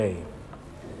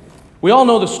We all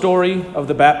know the story of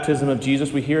the baptism of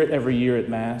Jesus. We hear it every year at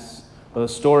Mass. The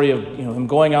story of him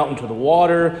going out into the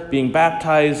water, being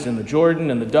baptized in the Jordan,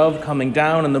 and the dove coming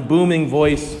down, and the booming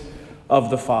voice of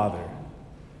the Father.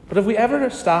 But have we ever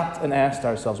stopped and asked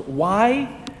ourselves,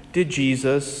 why did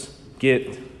Jesus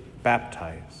get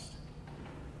baptized?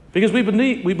 Because we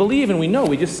believe and we know,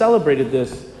 we just celebrated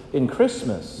this in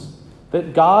Christmas,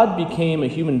 that God became a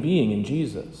human being in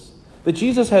Jesus. That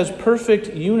Jesus has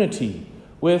perfect unity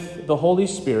with the Holy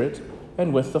Spirit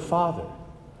and with the Father.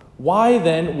 Why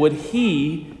then would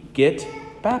he get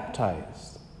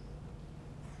baptized?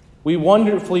 We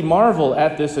wonderfully marvel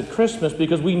at this at Christmas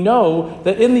because we know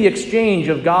that in the exchange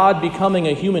of God becoming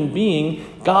a human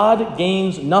being, God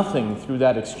gains nothing through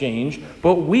that exchange,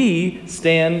 but we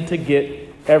stand to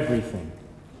get everything.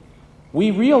 We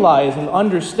realize and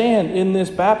understand in this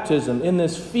baptism, in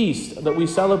this feast that we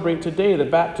celebrate today, the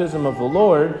baptism of the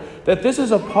Lord, that this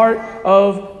is a part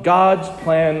of God's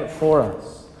plan for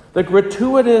us. The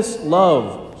gratuitous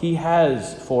love he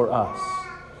has for us.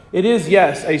 It is,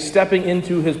 yes, a stepping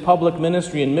into his public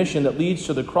ministry and mission that leads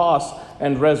to the cross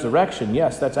and resurrection.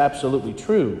 Yes, that's absolutely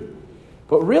true.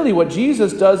 But really what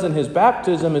Jesus does in his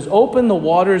baptism is open the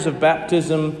waters of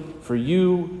baptism for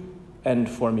you and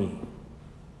for me.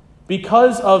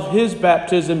 Because of his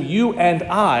baptism, you and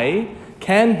I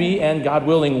can be, and God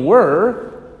willing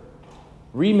were,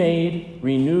 remade,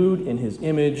 renewed in his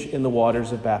image in the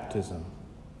waters of baptism.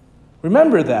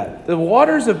 Remember that. The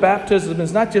waters of baptism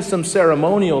is not just some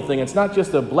ceremonial thing. It's not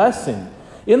just a blessing.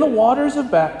 In the waters of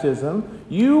baptism,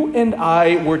 you and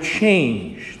I were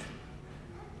changed.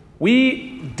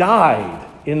 We died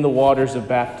in the waters of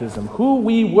baptism. Who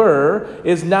we were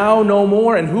is now no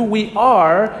more, and who we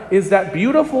are is that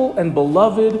beautiful and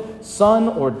beloved son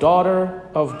or daughter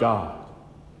of God.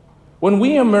 When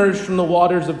we emerge from the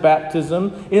waters of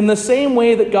baptism, in the same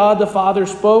way that God the Father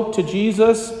spoke to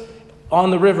Jesus on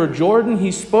the river Jordan,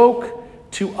 he spoke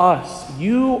to us.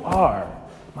 You are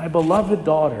my beloved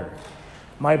daughter,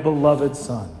 my beloved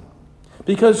son.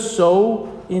 Because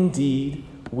so indeed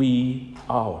we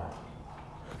are.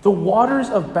 The waters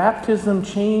of baptism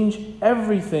change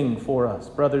everything for us,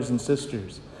 brothers and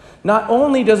sisters. Not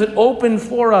only does it open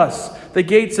for us the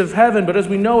gates of heaven, but as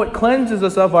we know, it cleanses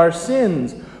us of our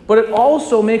sins. But it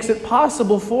also makes it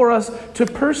possible for us to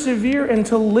persevere and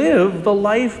to live the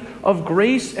life of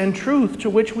grace and truth to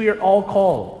which we are all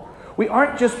called. We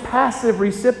aren't just passive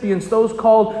recipients, those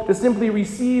called to simply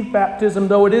receive baptism,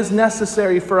 though it is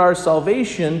necessary for our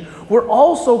salvation. We're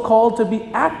also called to be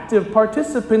active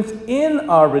participants in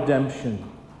our redemption.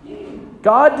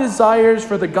 God desires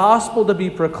for the gospel to be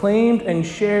proclaimed and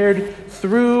shared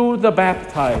through the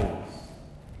baptized.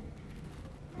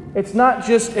 It's not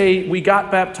just we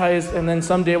got baptized and then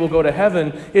someday we'll go to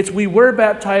heaven. It's we were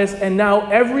baptized and now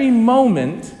every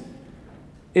moment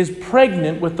is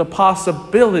pregnant with the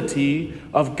possibility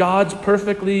of God's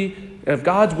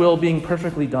will being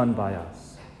perfectly done by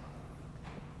us.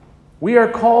 We are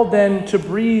called then to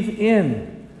breathe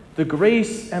in the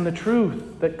grace and the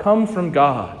truth that come from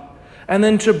God, and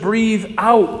then to breathe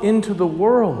out into the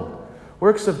world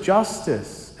works of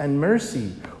justice and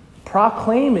mercy,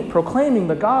 proclaiming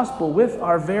the gospel with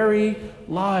our very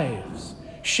lives,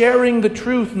 sharing the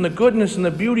truth and the goodness and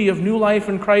the beauty of new life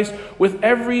in Christ with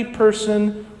every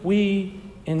person we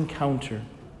encounter.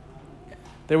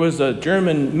 There was a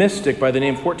German mystic by the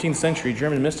name, 14th century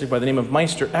German mystic by the name of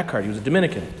Meister Eckhart. He was a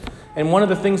Dominican. And one of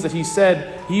the things that he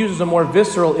said, he uses a more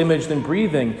visceral image than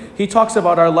breathing. He talks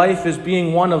about our life as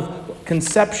being one of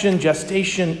conception,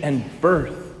 gestation, and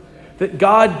birth. That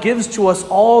God gives to us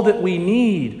all that we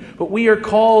need, but we are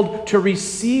called to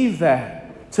receive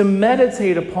that, to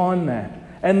meditate upon that,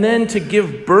 and then to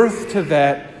give birth to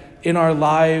that in our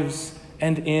lives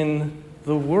and in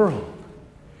the world.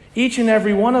 Each and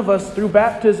every one of us through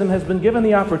baptism has been given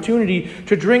the opportunity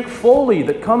to drink fully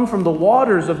that come from the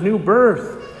waters of new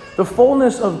birth, the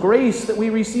fullness of grace that we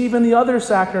receive in the other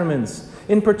sacraments,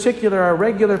 in particular our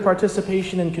regular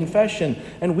participation in confession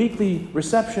and weekly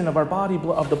reception of the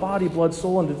body, blood,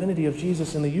 soul, and divinity of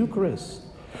Jesus in the Eucharist.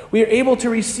 We are able to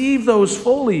receive those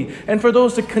fully and for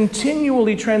those to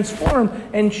continually transform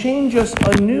and change us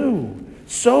anew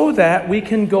so that we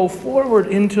can go forward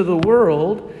into the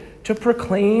world to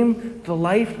proclaim the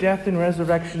life, death, and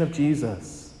resurrection of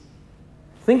Jesus.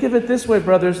 Think of it this way,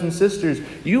 brothers and sisters.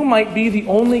 You might be the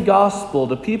only gospel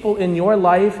the people in your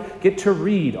life get to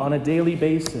read on a daily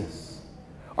basis.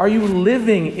 Are you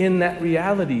living in that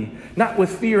reality? Not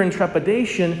with fear and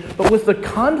trepidation, but with the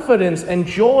confidence and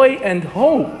joy and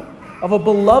hope of a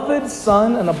beloved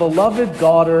son and a beloved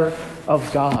daughter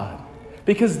of God.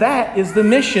 Because that is the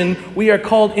mission we are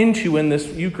called into in this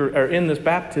in this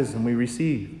baptism we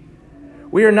receive.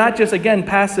 We are not just, again,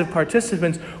 passive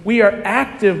participants. We are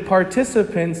active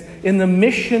participants in the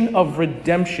mission of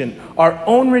redemption, our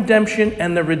own redemption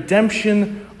and the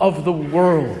redemption of the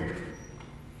world.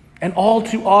 And all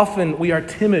too often, we are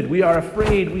timid, we are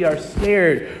afraid, we are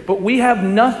scared. But we have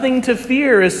nothing to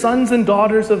fear as sons and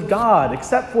daughters of God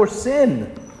except for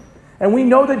sin. And we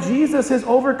know that Jesus has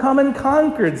overcome and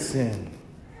conquered sin.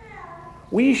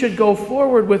 We should go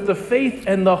forward with the faith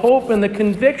and the hope and the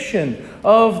conviction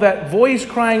of that voice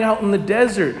crying out in the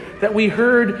desert that we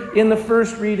heard in the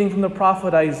first reading from the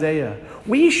prophet Isaiah.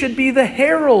 We should be the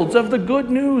heralds of the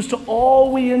good news to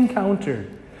all we encounter,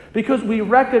 because we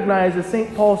recognize, as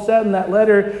St. Paul said in that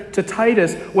letter to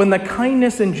Titus, when the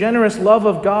kindness and generous love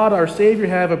of God our Savior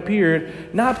have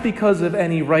appeared, not because of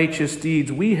any righteous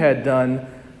deeds we had done,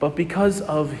 but because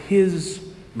of his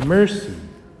mercy.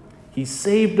 He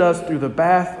saved us through the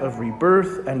bath of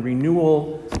rebirth and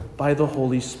renewal by the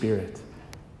Holy Spirit.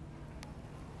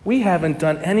 We haven't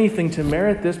done anything to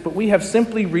merit this, but we have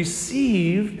simply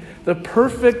received the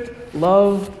perfect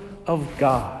love of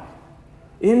God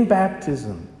in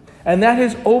baptism. And that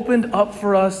has opened up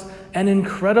for us an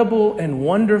incredible and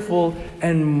wonderful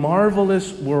and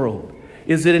marvelous world.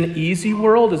 Is it an easy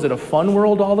world? Is it a fun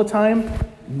world all the time?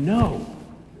 No.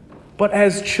 But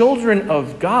as children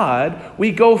of God,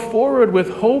 we go forward with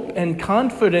hope and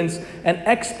confidence and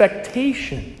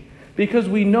expectation, because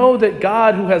we know that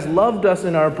God, who has loved us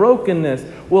in our brokenness,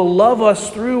 will love us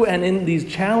through and in these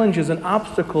challenges and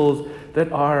obstacles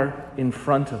that are in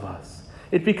front of us.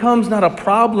 It becomes not a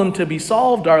problem to be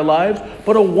solved our lives,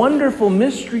 but a wonderful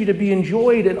mystery to be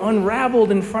enjoyed and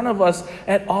unraveled in front of us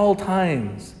at all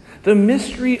times. The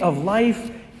mystery of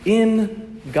life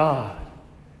in God.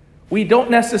 We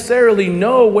don't necessarily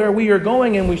know where we are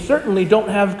going, and we certainly don't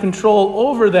have control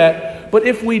over that. But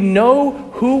if we know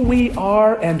who we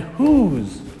are and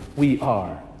whose we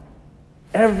are,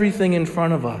 everything in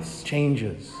front of us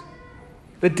changes.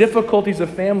 The difficulties of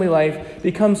family life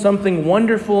become something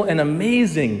wonderful and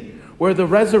amazing, where the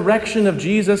resurrection of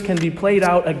Jesus can be played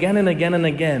out again and again and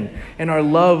again, and our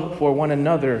love for one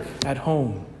another at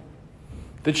home.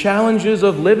 The challenges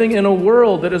of living in a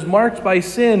world that is marked by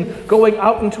sin, going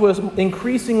out into an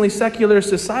increasingly secular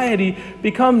society,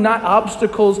 become not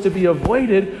obstacles to be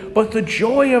avoided, but the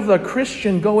joy of the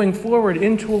Christian going forward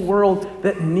into a world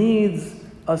that needs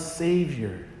a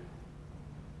Savior.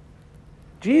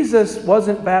 Jesus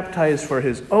wasn't baptized for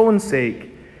his own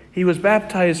sake. He was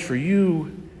baptized for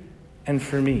you and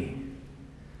for me,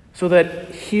 so that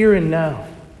here and now,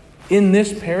 in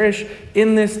this parish,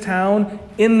 in this town,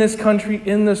 in this country,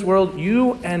 in this world,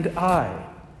 you and I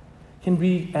can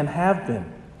be and have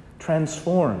been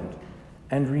transformed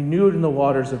and renewed in the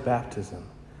waters of baptism.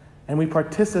 And we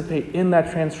participate in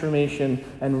that transformation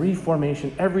and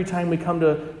reformation every time we come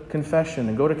to confession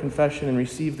and go to confession and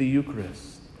receive the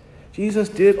Eucharist. Jesus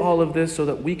did all of this so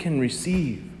that we can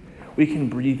receive, we can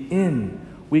breathe in,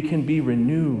 we can be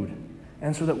renewed,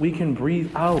 and so that we can breathe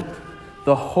out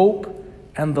the hope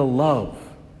and the love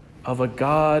of a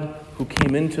God who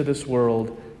came into this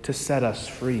world to set us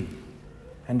free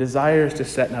and desires to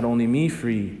set not only me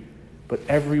free, but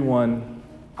everyone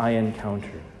I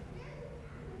encounter.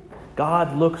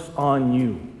 God looks on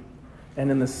you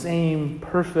and in the same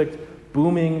perfect,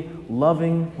 booming,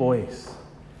 loving voice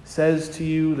says to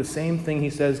you the same thing he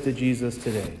says to Jesus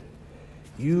today.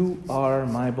 You are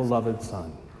my beloved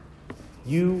son.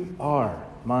 You are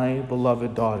my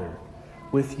beloved daughter.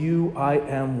 With you I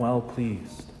am well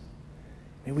pleased.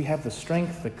 May we have the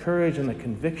strength, the courage, and the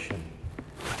conviction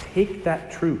to take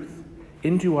that truth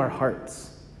into our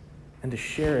hearts and to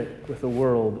share it with a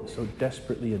world so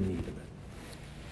desperately in need of it.